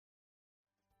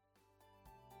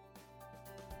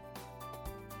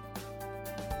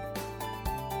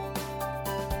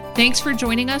Thanks for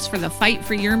joining us for the Fight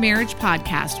for Your Marriage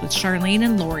podcast with Charlyne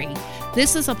and Lori.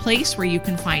 This is a place where you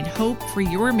can find hope for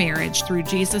your marriage through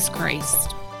Jesus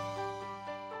Christ.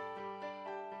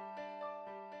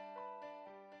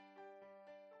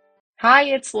 Hi,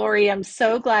 it's Lori. I'm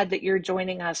so glad that you're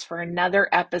joining us for another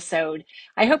episode.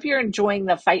 I hope you're enjoying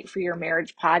the Fight for Your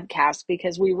Marriage podcast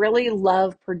because we really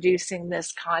love producing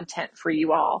this content for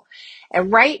you all.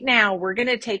 And right now, we're going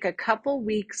to take a couple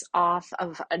weeks off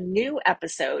of a new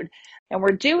episode. And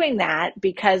we're doing that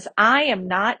because I am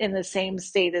not in the same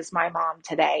state as my mom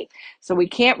today. So we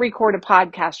can't record a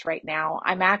podcast right now.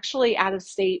 I'm actually out of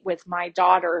state with my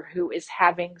daughter who is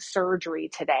having surgery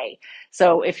today.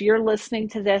 So if you're listening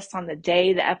to this on the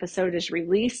day the episode is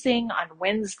releasing on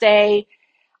Wednesday,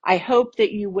 I hope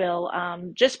that you will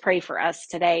just pray for us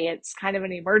today. It's kind of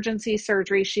an emergency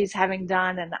surgery she's having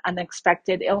done, an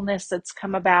unexpected illness that's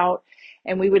come about,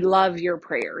 and we would love your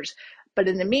prayers. But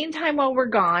in the meantime, while we're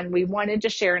gone, we wanted to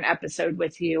share an episode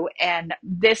with you. And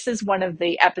this is one of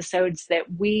the episodes that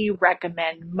we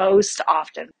recommend most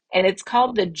often. And it's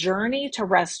called The Journey to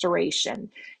Restoration.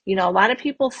 You know, a lot of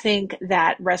people think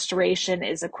that restoration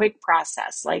is a quick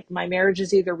process, like my marriage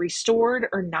is either restored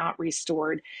or not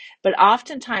restored. But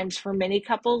oftentimes for many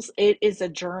couples, it is a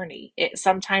journey. It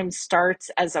sometimes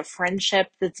starts as a friendship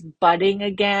that's budding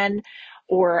again,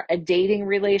 or a dating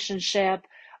relationship,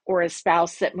 or a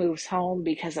spouse that moves home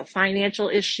because of financial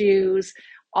issues.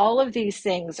 All of these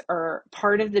things are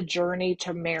part of the journey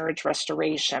to marriage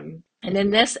restoration. And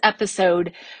in this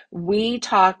episode, we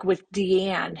talk with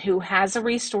DeAnn, who has a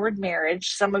restored marriage.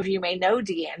 Some of you may know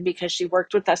DeAnn because she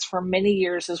worked with us for many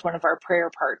years as one of our prayer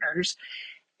partners.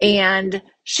 And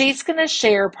she's going to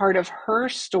share part of her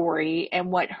story and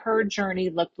what her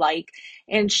journey looked like,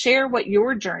 and share what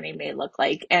your journey may look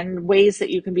like and ways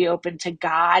that you can be open to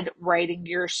God writing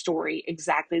your story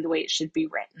exactly the way it should be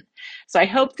written. So I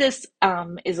hope this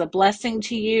is a blessing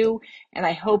to you, and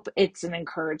I hope it's an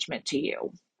encouragement to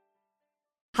you.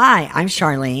 Hi, I'm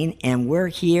Charlyne, and we're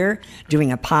here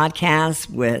doing a podcast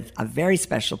with a very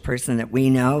special person that we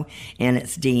know, and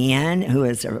it's DeAnn, who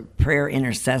is a prayer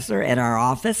intercessor at our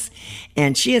office,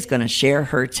 and she is going to share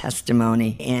her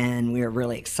testimony, and we are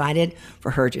really excited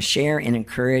for her to share and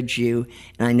encourage you,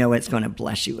 and I know it's going to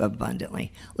bless you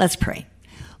abundantly. Let's pray.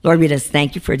 Lord, we just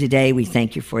thank you for today. We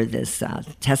thank you for this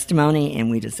testimony, and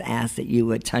we just ask that you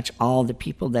would touch all the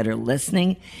people that are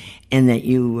listening, and that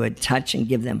you would touch and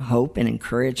give them hope and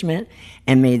encouragement,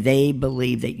 and may they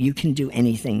believe that you can do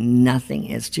anything. Nothing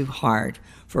is too hard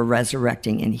for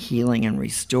resurrecting and healing and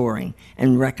restoring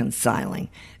and reconciling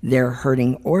their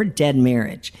hurting or dead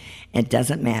marriage. It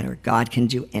doesn't matter. God can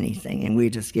do anything, and we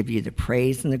just give you the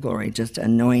praise and the glory. Just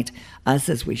anoint us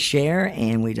as we share,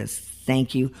 and we just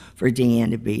thank you for DeAnn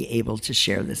to be able to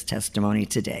share this testimony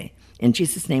today. In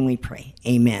Jesus' name we pray.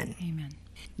 Amen. Amen.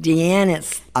 DeAnn,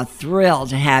 it's a thrill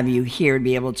to have you here to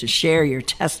be able to share your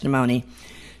testimony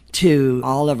to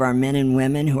all of our men and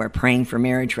women who are praying for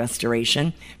marriage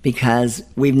restoration, because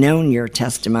we've known your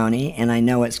testimony, and I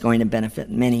know it's going to benefit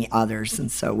many others,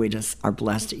 and so we just are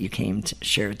blessed that you came to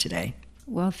share today.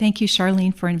 Well, thank you,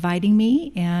 Charlyne, for inviting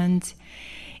me, and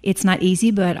it's not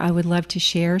easy, but I would love to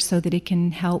share so that it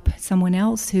can help someone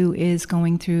else who is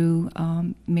going through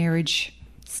marriage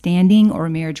standing or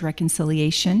marriage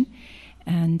reconciliation,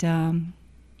 and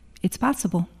it's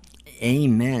possible.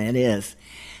 Amen, it is.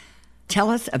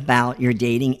 Tell us about your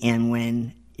dating and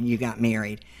when you got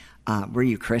married. Were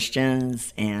you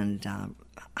Christians, and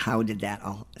how did that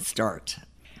all start?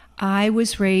 I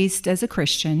was raised as a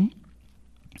Christian,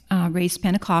 raised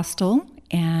Pentecostal,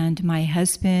 and my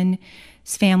husband's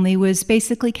family was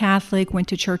basically Catholic, went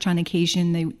to church on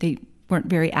occasion. They weren't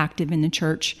very active in the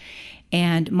church.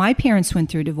 And my parents went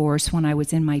through divorce when I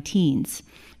was in my teens.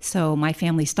 So my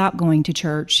family stopped going to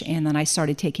church, and then I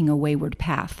started taking a wayward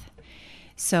path.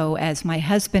 So as my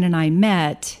husband and I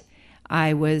met,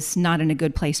 I was not in a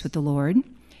good place with the Lord.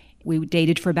 We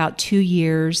dated for about 2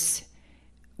 years.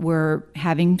 We're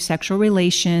having sexual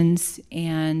relations,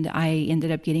 and I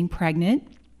ended up getting pregnant.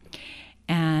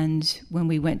 And when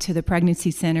we went to the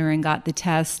pregnancy center and got the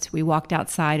test, we walked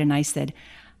outside, and I said,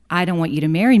 "I don't want you to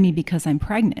marry me because I'm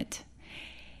pregnant."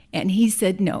 And he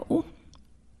said, "No,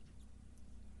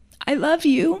 I love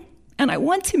you, and I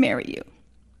want to marry you."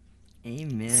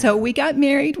 Amen. So we got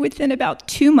married within about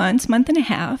 2 months, month and a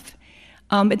half.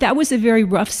 But that was a very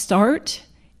rough start,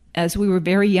 as we were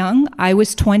very young. I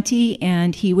was 20,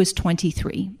 and he was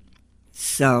 23.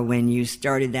 So when you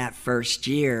started that first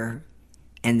year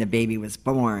and the baby was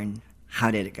born,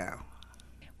 how did it go?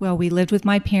 Well, we lived with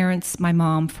my parents, my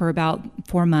mom, for about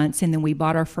 4 months, and then we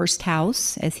bought our first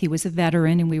house as he was a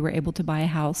veteran, and we were able to buy a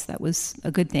house. That was a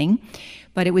good thing.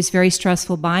 But it was very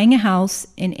stressful buying a house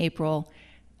in April,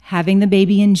 having the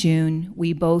baby in June.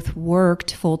 We both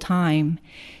worked full time.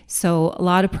 So a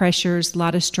lot of pressures, a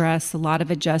lot of stress, a lot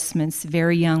of adjustments,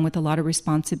 very young with a lot of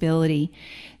responsibility.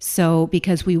 So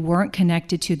because we weren't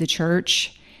connected to the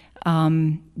church,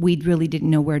 we really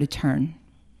didn't know where to turn.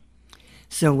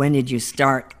 So when did you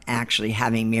start actually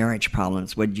having marriage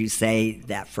problems? Would you say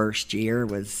that first year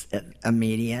was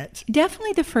immediate?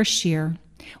 Definitely the first year.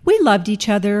 We loved each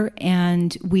other,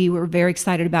 and we were very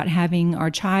excited about having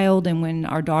our child. And when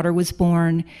our daughter was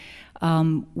born,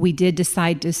 we did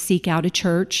decide to seek out a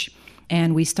church,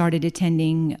 and we started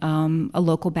attending a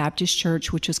local Baptist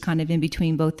church, which was kind of in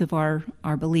between both of our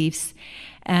beliefs.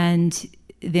 And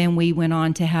then we went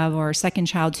on to have our second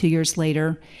child 2 years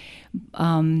later.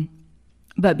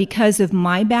 But because of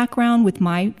my background with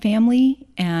my family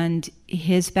and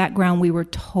his background, we were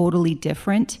totally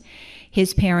different.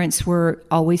 His parents were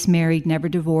always married, never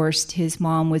divorced. His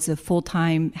mom was a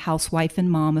full-time housewife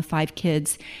and mom of 5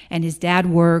 kids, and his dad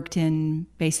worked and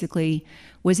basically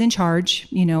was in charge,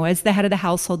 as the head of the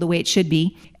household, the way it should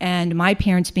be. And my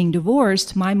parents being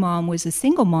divorced, my mom was a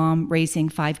single mom raising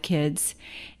 5 kids,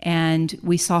 and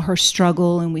we saw her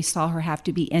struggle and we saw her have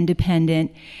to be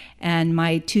independent. And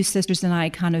my 2 sisters and I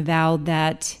kind of vowed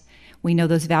that, we know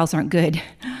those vows aren't good,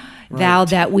 right. Vowed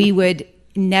that we would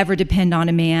never depend on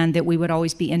a man, that we would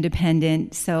always be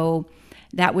independent. So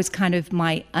that was kind of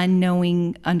my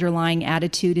unknowing underlying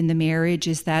attitude in the marriage,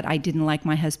 is that I didn't like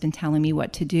my husband telling me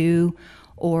what to do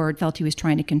or felt he was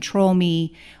trying to control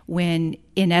me, when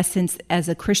in essence, as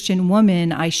a Christian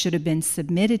woman, I should have been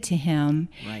submitted to him,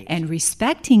 right, and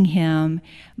respecting him.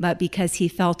 But because he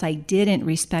felt I didn't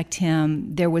respect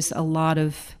him, there was a lot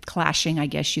of clashing, I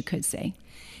guess you could say.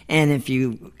 And if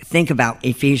you think about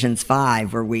Ephesians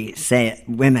 5, where we say,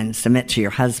 women, submit to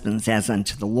your husbands as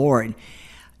unto the Lord,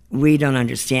 we don't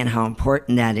understand how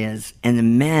important that is. And the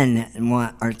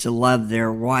men are to love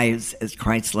their wives as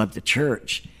Christ loved the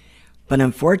church. But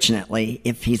unfortunately,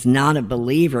 if he's not a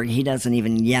believer, he doesn't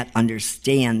even yet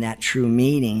understand that true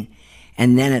meaning.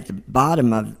 And then at the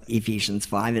bottom of Ephesians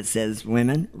 5, it says,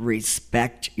 women,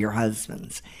 respect your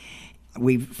husbands.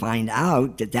 We find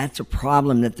out that that's a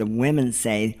problem, that the women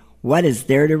say, what is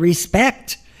there to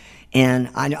respect? And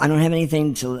I don't have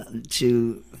anything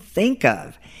to think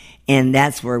of. And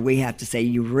that's where we have to say,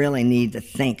 you really need to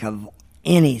think of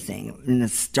anything, and to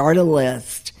start a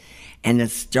list and to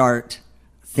start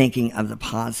thinking of the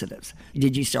positives.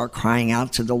 Did you start crying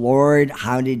out to the Lord?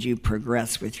 How did you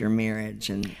progress with your marriage?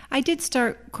 And I did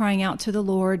start crying out to the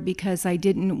Lord because I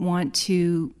didn't want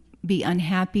to be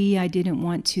unhappy. I didn't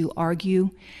want to argue.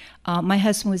 My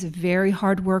husband was a very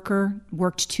hard worker,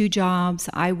 worked 2 jobs.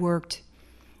 I worked,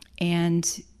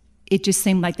 and it just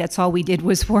seemed like that's all we did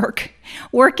was work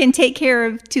and take care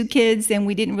of 2 kids, and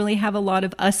we didn't really have a lot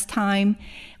of us time,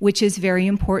 which is very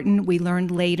important. We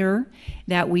learned later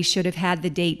that we should have had the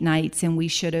date nights, and we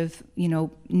should have,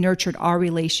 nurtured our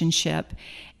relationship.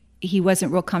 He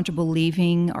wasn't real comfortable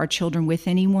leaving our children with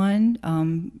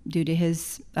anyone due to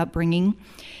his upbringing.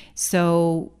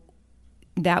 So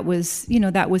that was a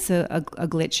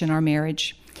glitch in our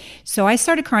marriage. So I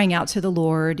started crying out to the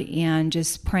Lord and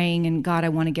just praying, and God, I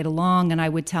want to get along. And I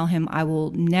would tell him, I will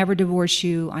never divorce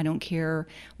you. I don't care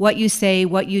what you say,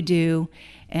 what you do.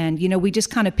 And, we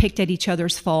just kind of picked at each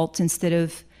other's faults instead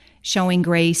of showing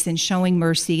grace and showing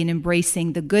mercy and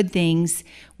embracing the good things.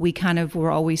 We kind of were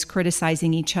always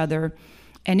criticizing each other.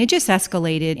 And it just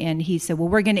escalated. And he said, well,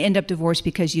 we're going to end up divorced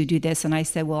because you do this. And I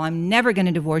said, well, I'm never going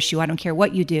to divorce you. I don't care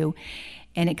what you do.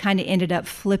 And it kind of ended up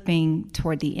flipping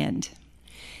toward the end.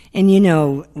 And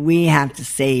we have to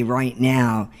say right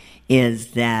now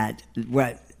is that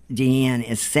what DeAnn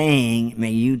is saying,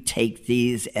 may you take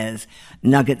these as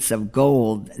nuggets of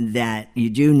gold, that you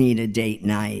do need a date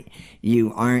night.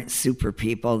 You aren't super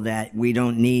people, that we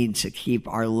don't need to keep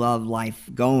our love life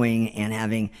going and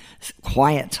having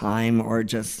quiet time or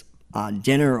just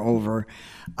dinner over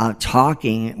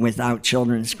talking without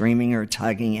children screaming or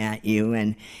tugging at you.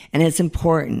 And it's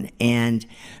important. And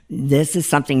this is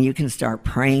something you can start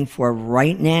praying for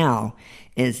right now,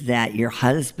 is that your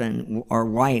husband or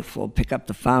wife will pick up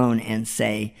the phone and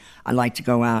say, I'd like to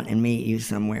go out and meet you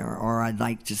somewhere, or I'd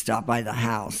like to stop by the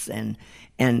house and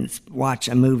watch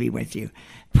a movie with you.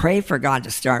 Pray for God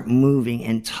to start moving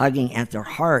and tugging at their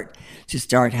heart to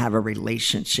start have a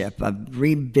relationship,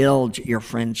 rebuild your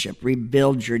friendship,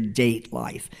 rebuild your date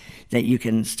life, that you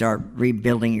can start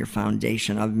rebuilding your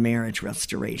foundation of marriage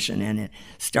restoration. And it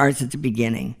starts at the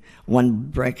beginning, one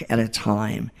brick at a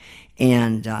time.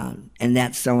 And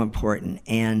that's so important.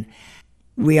 And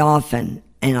we often,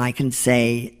 and I can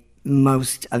say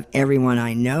most of everyone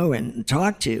I know and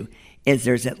talk to, is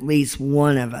there's at least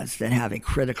one of us that have a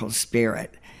critical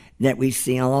spirit, that we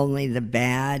see only the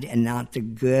bad and not the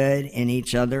good in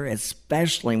each other,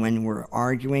 especially when we're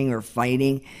arguing or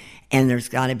fighting. And there's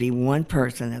got to be one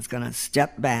person that's going to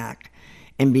step back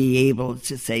and be able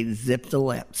to say, zip the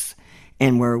lips,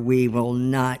 and where we will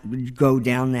not go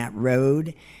down that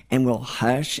road, and we'll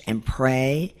hush and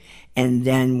pray, and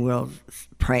then we'll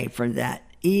pray for that.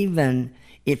 Even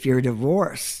if you're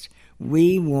divorced,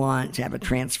 we want to have a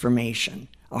transformation,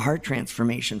 a heart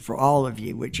transformation for all of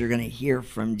you, which you're going to hear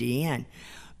from DeAnn.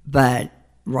 But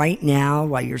right now,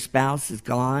 while your spouse is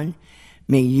gone,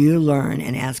 may you learn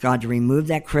and ask God to remove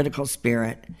that critical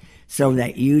spirit so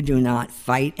that you do not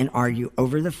fight and argue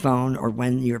over the phone or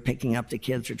when you're picking up the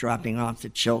kids or dropping off the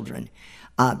children,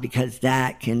 because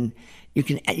that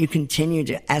you continue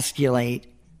to escalate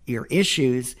your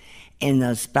issues, and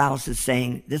the spouse is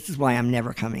saying, this is why I'm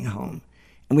never coming home.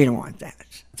 And we don't want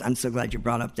that. I'm so glad you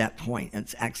brought up that point.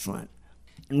 It's excellent.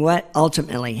 And what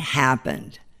ultimately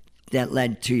happened that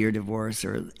led to your divorce,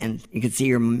 and you could see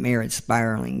your marriage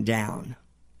spiraling down?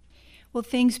 Well,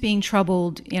 things being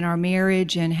troubled in our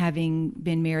marriage and having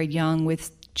been married young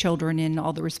with children and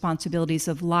all the responsibilities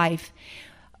of life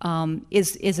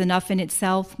is enough in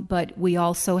itself, but we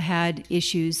also had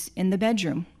issues in the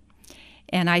bedroom.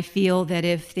 And I feel that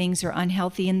if things are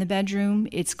unhealthy in the bedroom,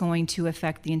 it's going to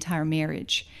affect the entire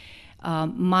marriage.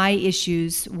 My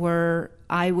issues were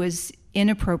I was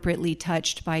inappropriately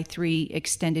touched by 3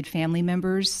 extended family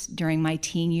members during my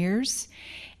teen years.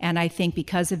 And I think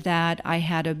because of that, I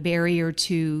had a barrier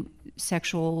to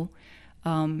sexual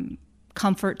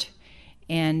comfort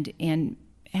and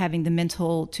having the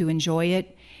mental to enjoy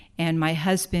it. And my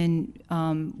husband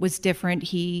was different.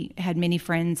 He had many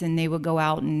friends, and they would go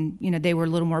out, and they were a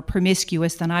little more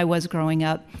promiscuous than I was growing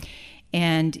up.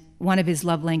 And one of his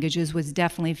love languages was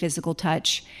definitely physical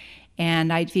touch.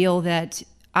 And I feel that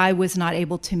I was not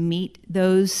able to meet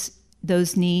those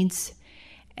needs,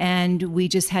 and we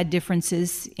just had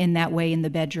differences in that way in the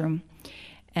bedroom.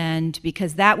 And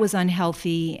because that was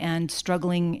unhealthy and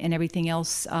struggling and everything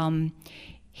else,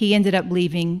 he ended up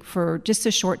leaving for just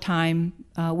a short time.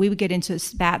 We would get into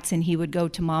spats, and he would go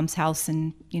to mom's house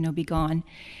and, be gone.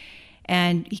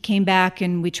 And he came back,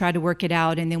 and we tried to work it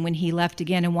out. And then when he left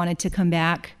again and wanted to come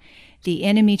back, the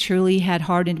enemy truly had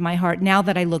hardened my heart. Now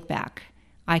that I look back,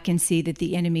 I can see that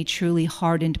the enemy truly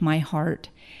hardened my heart.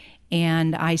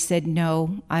 And I said,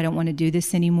 no, I don't want to do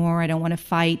this anymore. I don't want to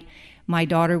fight. My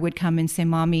daughter would come and say,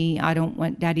 Mommy, I don't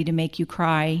want Daddy to make you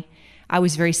cry. I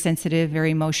was very sensitive,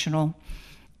 very emotional.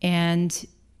 And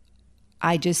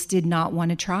I just did not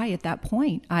want to try at that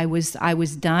point. I was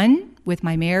done with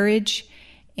my marriage,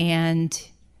 and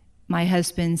my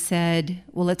husband said,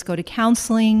 well, let's go to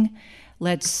counseling.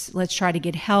 Let's try to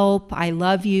get help. I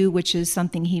love you, which is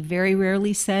something he very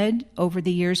rarely said over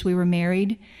the years we were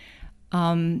married.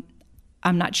 I'm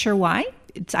not sure why.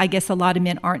 I guess a lot of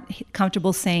men aren't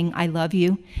comfortable saying, I love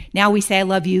you. Now we say, I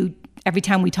love you every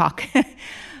time we talk.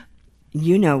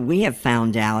 We have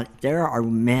found out there are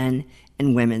men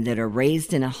and women that are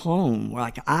raised in a home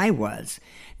like I was,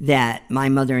 that my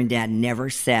mother and dad never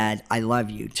said, I love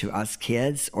you to us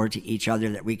kids or to each other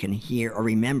that we can hear or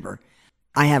remember.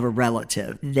 I have a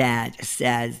relative that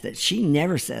says that she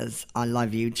never says, I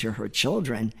love you to her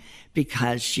children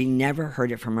because she never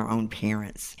heard it from her own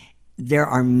parents. There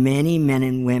are many men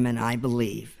and women, I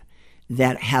believe,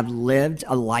 that have lived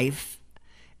a life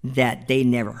that they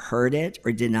never heard it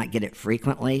or did not get it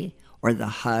frequently, or the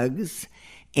hugs.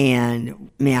 And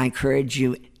may I encourage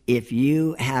you, if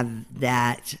you have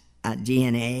that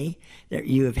DNA, that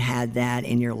you have had that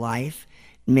in your life,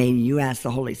 may you ask the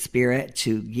Holy Spirit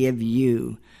to give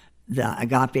you the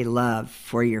agape love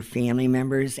for your family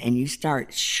members, and you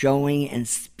start showing and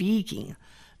speaking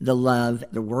the love,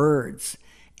 the words,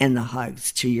 and the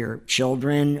hugs to your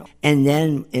children. And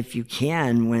then if you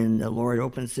can, when the Lord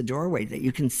opens the doorway, that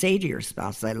you can say to your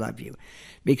spouse, I love you,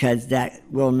 because that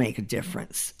will make a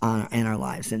difference in our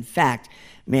lives. In fact,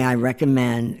 may I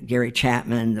recommend Gary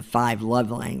Chapman, The 5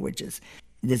 Love Languages.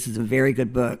 This is a very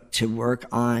good book to work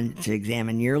on, to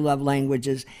examine your love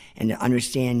languages and to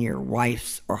understand your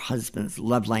wife's or husband's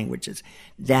love languages.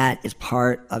 That is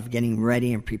part of getting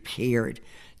ready and prepared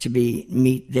to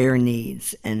meet their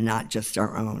needs and not just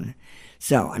our own.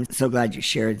 So I'm so glad you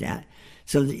shared that.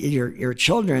 So your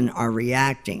children are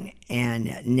reacting,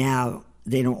 and now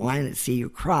they don't want to see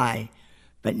you cry,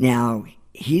 but now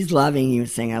he's loving you and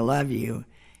saying, I love you,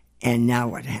 and now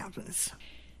what happens?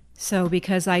 So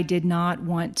because I did not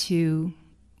want to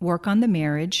work on the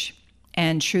marriage,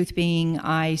 And truth being,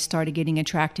 I started getting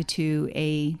attracted to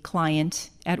a client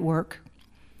at work,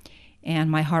 and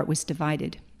my heart was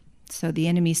divided. So the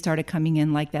enemy started coming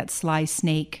in like that sly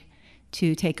snake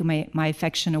to take my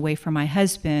affection away from my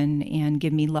husband and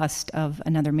give me lust of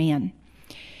another man.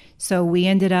 So we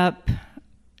ended up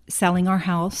selling our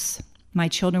house. My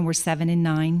children were 7 and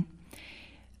 9.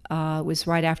 It was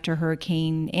right after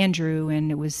Hurricane Andrew,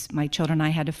 and it was my children and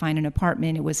I had to find an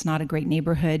apartment. It was not a great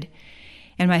neighborhood,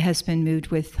 and my husband moved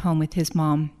home with his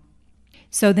mom.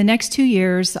 So the next 2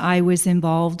 years, I was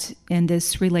involved in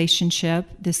this relationship,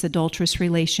 this adulterous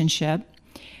relationship.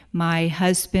 My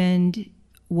husband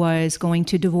was going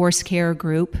to divorce care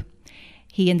group.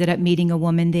 He ended up meeting a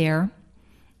woman there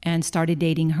and started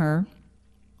dating her.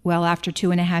 Well, after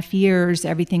 2.5 years,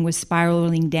 everything was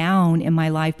spiraling down in my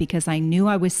life because I knew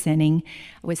I was sinning.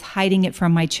 I was hiding it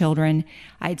from my children.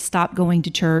 I had stopped going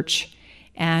to church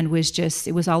and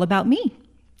it was all about me.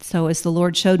 So as the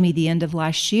Lord showed me the end of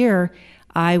last year,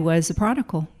 I was a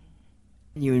prodigal.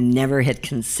 You never had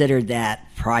considered that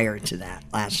prior to that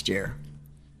last year?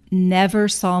 Never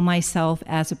saw myself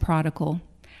as a prodigal.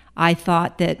 I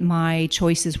thought that my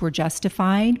choices were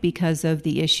justified because of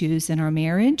the issues in our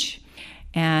marriage.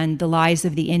 And the lies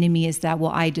of the enemy is that,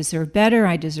 well, I deserve better,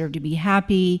 I deserve to be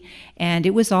happy. And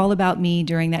it was all about me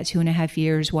during that 2.5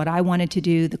 years, what I wanted to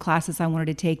do, the classes I wanted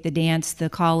to take, the dance, the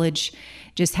college,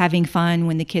 just having fun.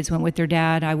 When the kids went with their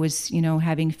dad, I was,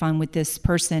 having fun with this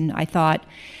person, I thought,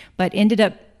 but ended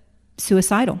up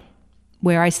suicidal.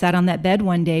 Where I sat on that bed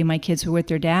one day, my kids were with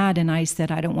their dad, and I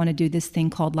said, I don't want to do this thing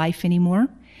called life anymore.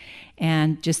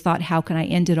 And just thought, how can I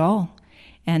end it all?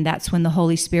 And that's when the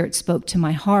Holy Spirit spoke to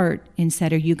my heart and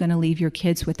said, are you going to leave your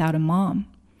kids without a mom?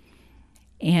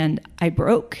 And I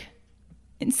broke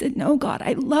and said, no, God,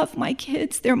 I love my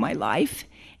kids. They're my life.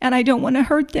 And I don't want to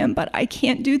hurt them, but I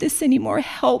can't do this anymore.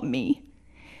 Help me.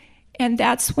 And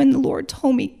that's when the Lord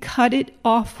told me, cut it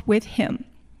off with him.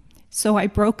 So I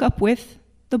broke up with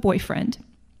the boyfriend.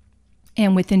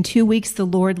 And within 2 weeks, the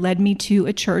Lord led me to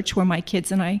a church where my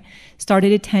kids and I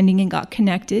started attending and got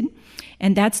connected.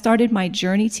 And that started my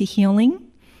journey to healing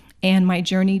and my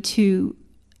journey to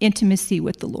intimacy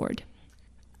with the Lord.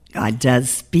 God does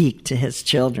speak to his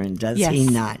children, does he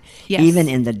not? Yes. Even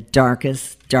in the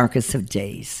darkest of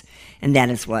days. And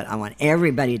that is what I want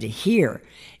everybody to hear,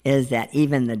 is that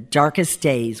even the darkest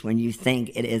days, when you think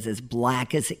it is as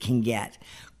black as it can get,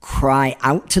 cry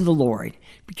out to the Lord,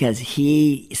 because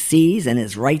he sees and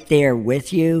is right there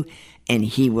with you, and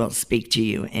he will speak to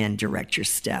you and direct your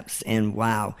steps. And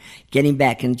wow, getting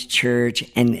back into church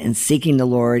and seeking the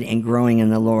Lord and growing in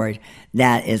the Lord,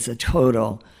 that is a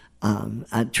total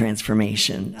a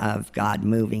transformation of God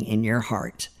moving in your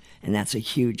heart. And that's a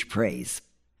huge praise.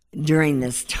 During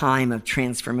this time of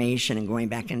transformation and going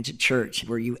back into church,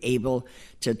 were you able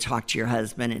to talk to your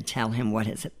husband and tell him what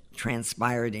has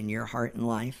transpired in your heart and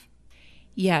life?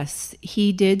 Yes,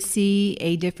 he did see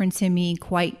a difference in me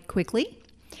quite quickly,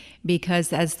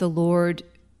 because as the Lord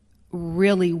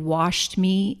really washed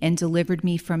me and delivered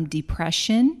me from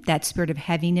depression, that spirit of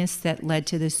heaviness that led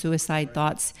to the suicide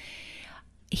thoughts,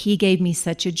 he gave me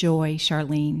such a joy,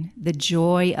 Charlyne, the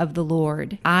joy of the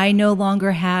Lord. I no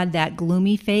longer had that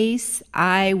gloomy face.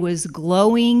 I was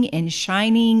glowing and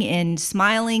shining and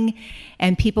smiling,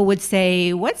 and people would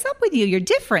say, "What's up with you? You're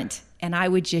different." And I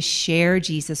would just share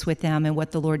Jesus with them and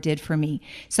what the Lord did for me.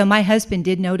 So my husband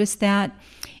did notice that,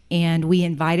 and we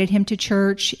invited him to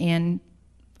church, and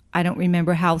I don't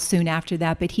remember how soon after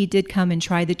that, but he did come and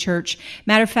try the church.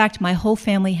 Matter of fact, my whole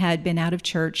family had been out of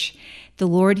church. The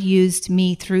Lord used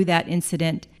me through that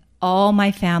incident. All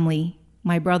my family,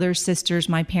 my brothers, sisters,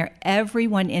 my parents,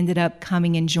 everyone ended up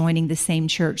coming and joining the same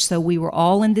church. So we were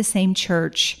all in the same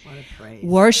church,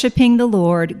 worshiping the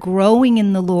Lord, growing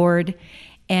in the Lord.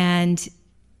 And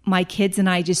my kids and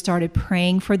I just started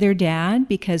praying for their dad,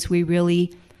 because we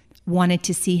really wanted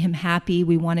to see him happy.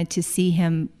 We wanted to see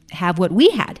him have what we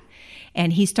had.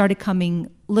 And he started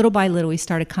coming, little by little, he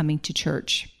started coming to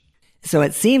church. So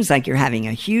it seems like you're having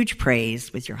a huge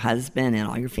praise with your husband and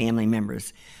all your family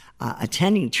members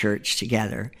attending church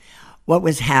together. What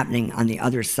was happening on the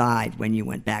other side when you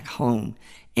went back home,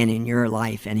 and in your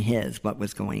life and his, what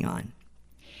was going on?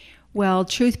 Well,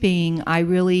 truth being, I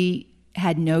really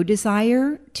had no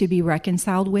desire to be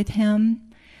reconciled with him.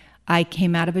 I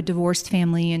came out of a divorced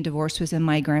family, and divorce was in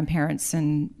my grandparents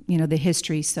and, the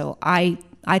history. So I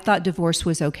thought divorce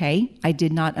was okay. I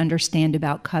did not understand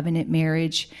about covenant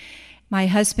marriage. My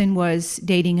husband was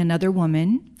dating another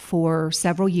woman for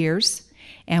several years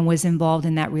and was involved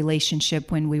in that relationship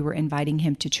when we were inviting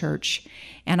him to church.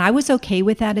 And I was okay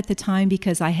with that at the time,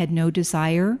 because I had no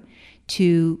desire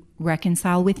to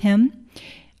reconcile with him.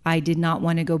 I did not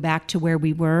want to go back to where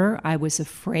we were. I was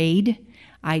afraid.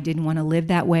 I didn't want to live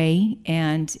that way.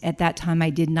 And at that time, I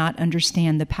did not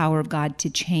understand the power of God to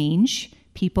change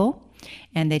people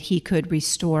and that he could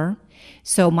restore.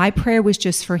 So my prayer was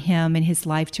just for him and his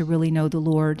life to really know the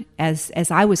Lord as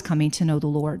I was coming to know the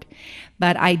Lord.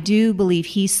 But I do believe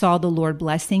he saw the Lord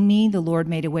blessing me. The Lord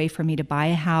made a way for me to buy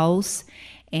a house,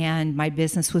 and my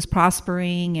business was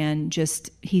prospering, and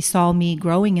just he saw me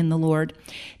growing in the Lord.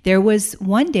 There was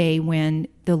one day when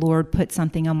the Lord put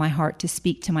something on my heart to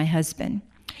speak to my husband,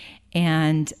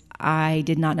 and I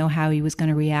did not know how he was going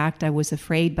to react. I was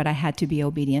afraid, but I had to be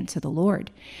obedient to the Lord.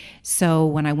 So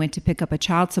when I went to pick up a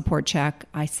child support check,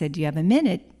 I said, "Do you have a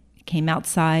minute?" Came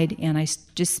outside, and I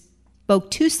just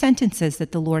spoke 2 sentences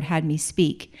that the Lord had me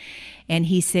speak. And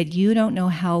he said, "You don't know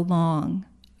how long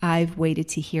I've waited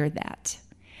to hear that."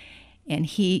 And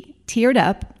he teared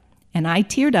up, and I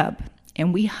teared up,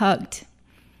 and we hugged.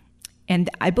 And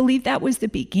I believe that was the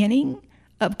beginning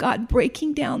of God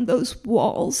breaking down those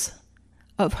walls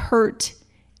of hurt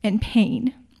and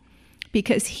pain,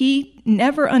 because he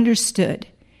never understood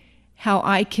how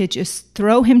I could just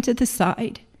throw him to the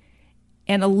side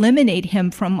and eliminate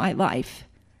him from my life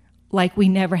like we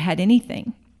never had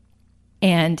anything.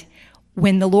 And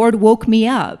when the Lord woke me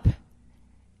up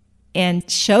and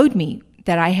showed me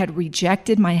that I had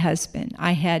rejected my husband,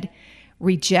 I had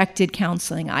rejected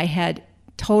counseling, I had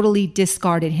totally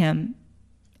discarded him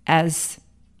as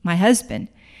my husband,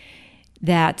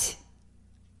 that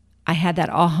I had that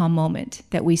aha moment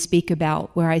that we speak about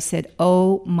where I said,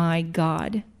 "Oh my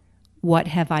God, what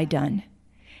have I done?"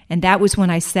 And that was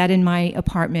when I sat in my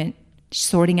apartment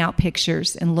sorting out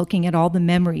pictures and looking at all the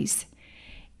memories.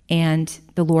 And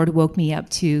the Lord woke me up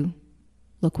to,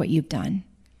 "Look what you've done."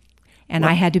 And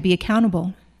I had to be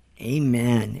accountable.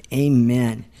 Amen.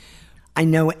 Amen. I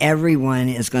know everyone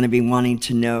is going to be wanting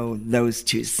to know those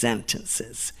 2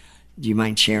 sentences. Do you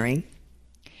mind sharing?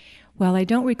 Well, I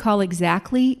don't recall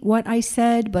exactly what I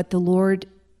said, but the Lord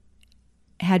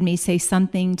had me say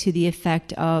something to the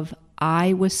effect of,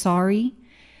 I was sorry.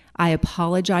 I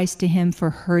apologized to him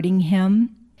for hurting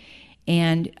him,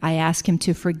 and I asked him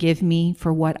to forgive me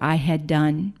for what I had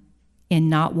done in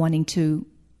not wanting to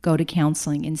go to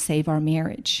counseling and save our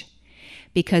marriage.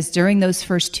 Because during those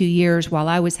first 2 years, while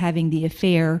I was having the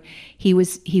affair, he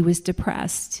was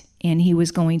depressed, and he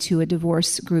was going to a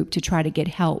divorce group to try to get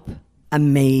help.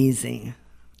 Amazing.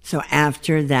 So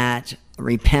after that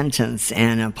repentance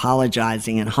and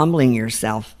apologizing and humbling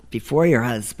yourself before your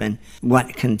husband,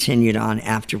 what continued on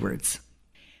afterwards?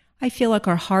 I feel like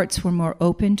our hearts were more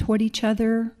open toward each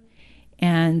other,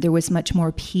 and there was much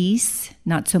more peace,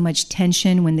 not so much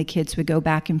tension when the kids would go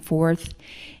back and forth.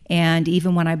 And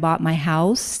even when I bought my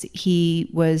house, he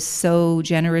was so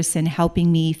generous in helping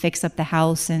me fix up the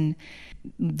house and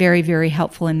very, very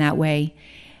helpful in that way.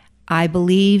 I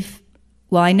believe,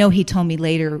 well, I know he told me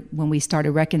later when we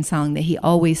started reconciling that he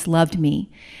always loved me,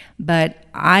 but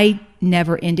I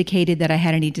never indicated that I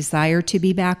had any desire to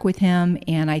be back with him,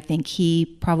 and I think he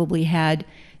probably had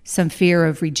some fear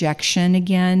of rejection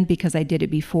again because I did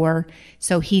it before,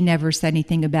 so he never said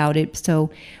anything about it. So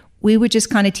we would just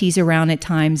kind of tease around at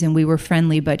times, and we were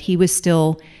friendly, but he was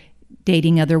still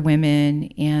dating other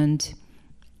women, and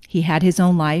he had his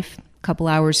own life. A couple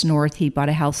hours north, he bought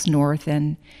a house north,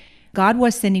 and God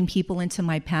was sending people into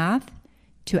my path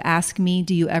to ask me,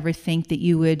 "Do you ever think that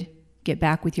you would get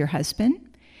back with your husband?"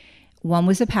 One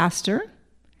was a pastor,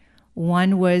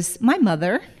 one was my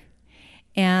mother,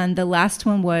 and the last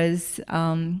one was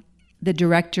the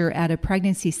director at a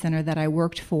pregnancy center that I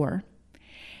worked for.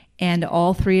 And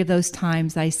all 3 of those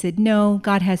times I said, "No,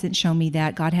 God hasn't shown me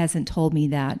that. God hasn't told me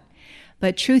that."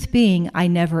 But truth being, I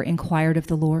never inquired of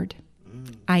the Lord.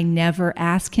 I never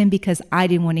asked him because I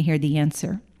didn't want to hear the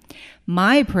answer.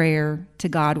 My prayer to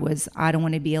God was, I don't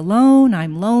want to be alone.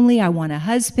 I'm lonely. I want a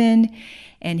husband.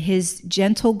 And his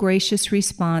gentle, gracious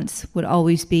response would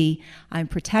always be, "I'm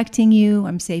protecting you.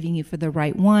 I'm saving you for the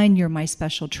right one. You're my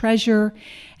special treasure."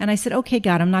 And I said, "Okay,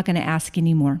 God, I'm not going to ask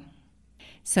anymore."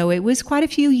 So it was quite a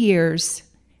few years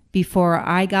before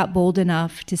I got bold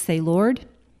enough to say, "Lord,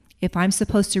 if I'm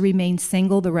supposed to remain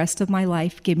single the rest of my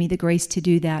life, give me the grace to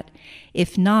do that.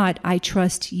 If not, I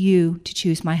trust you to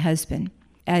choose my husband."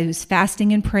 I was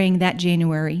fasting and praying that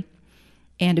January,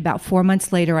 and about 4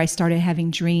 months later, I started having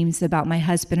dreams about my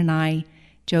husband and I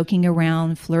joking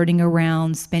around, flirting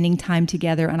around, spending time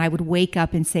together, and I would wake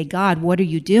up and say, "God, what are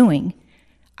you doing?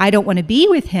 I don't want to be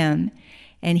with him."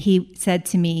 And he said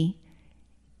to me,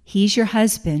 "He's your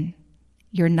husband.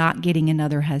 You're not getting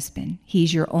another husband.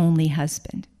 He's your only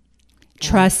husband.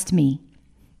 Trust me."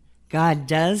 God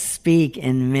does speak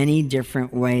in many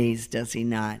different ways, does he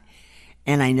not?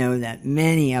 And I know that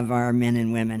many of our men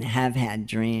and women have had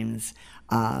dreams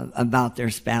about their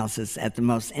spouses at the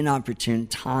most inopportune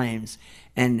times.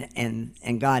 And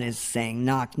God is saying,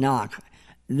 knock, knock.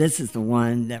 This is the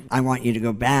one that I want you to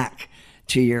go back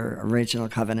to your original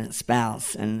covenant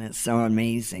spouse. And it's so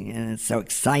amazing and it's so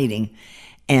exciting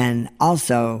and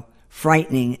also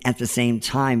frightening at the same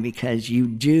time, because you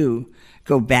do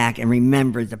go back and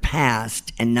remember the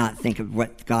past and not think of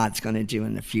what God's going to do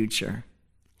in the future.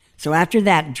 So after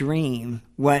that dream,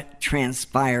 what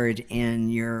transpired in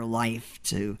your life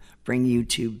to bring you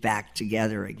two back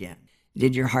together again?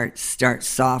 Did your heart start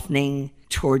softening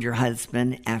toward your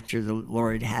husband after the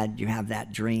Lord had you have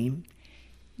that dream?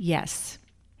 Yes.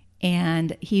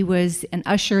 And he was an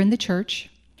usher in the church.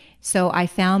 So I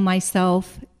found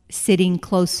myself sitting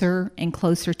closer and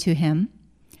closer to him,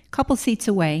 a couple seats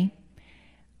away.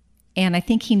 And I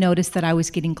think he noticed that I was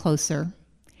getting closer.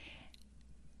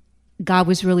 God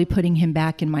was really putting him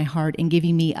back in my heart and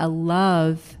giving me a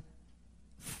love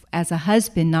as a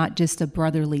husband, not just a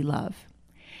brotherly love.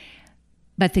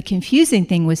 But the confusing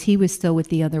thing was he was still with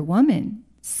the other woman.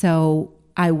 So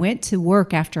I went to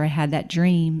work after I had that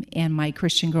dream, and my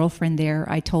Christian girlfriend there,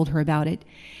 I told her about it.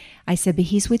 I said, but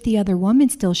he's with the other woman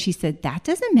still. She said, that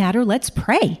doesn't matter. Let's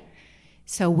pray.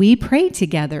 So we prayed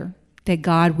together that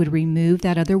God would remove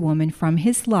that other woman from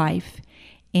his life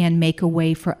and make a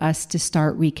way for us to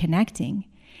start reconnecting.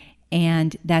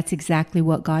 And that's exactly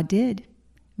what God did.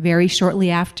 Very shortly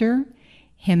after,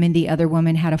 him and the other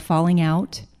woman had a falling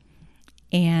out.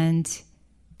 And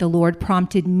the Lord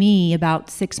prompted me about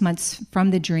 6 months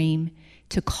from the dream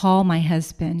to call my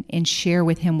husband and share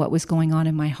with him what was going on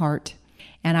in my heart.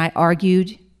 And I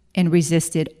argued and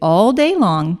resisted all day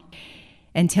long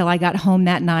until I got home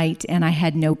that night and I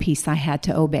had no peace. I had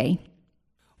to obey.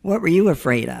 What were you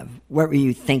afraid of? What were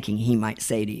you thinking he might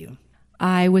say to you?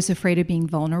 I was afraid of being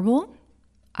vulnerable.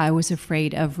 I was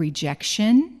afraid of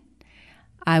rejection.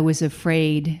 I was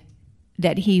afraid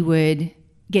that he would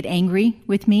get angry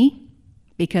with me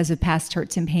because of past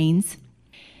hurts and pains.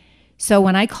 So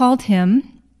when I called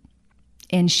him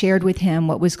and shared with him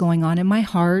what was going on in my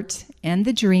heart and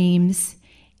the dreams,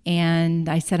 and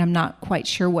I said, I'm not quite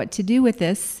sure what to do with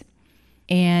this,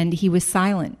 and he was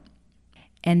silent.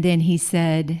 And then he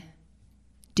said,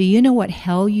 do you know what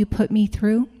hell you put me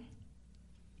through?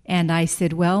 And I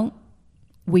said, well,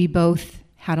 we both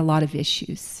had a lot of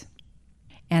issues,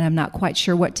 and I'm not quite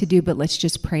sure what to do, but let's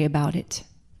just pray about it.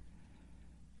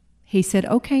 He said,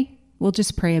 okay, we'll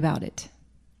just pray about it.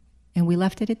 And we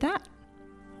left it at that.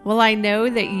 Well, I know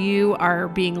that you are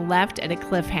being left at a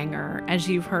cliffhanger as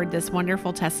you've heard this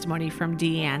wonderful testimony from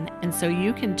DeAnn. And so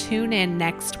you can tune in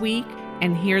next week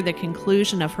and hear the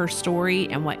conclusion of her story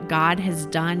and what God has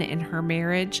done in her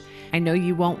marriage. I know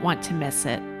you won't want to miss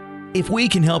it. If we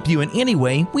can help you in any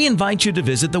way, we invite you to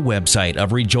visit the website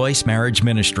of Rejoice Marriage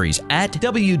Ministries at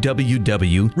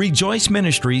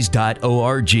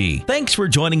www.rejoiceministries.org. Thanks for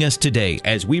joining us today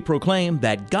as we proclaim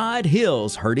that God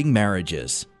heals hurting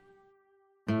marriages.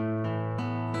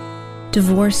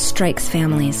 Divorce strikes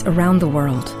families around the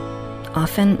world,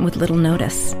 often with little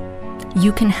notice.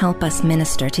 You can help us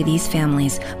minister to these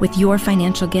families with your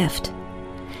financial gift.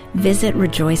 Visit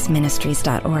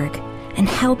rejoiceministries.org and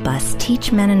help us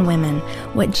teach men and women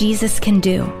what Jesus can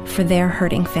do for their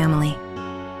hurting family.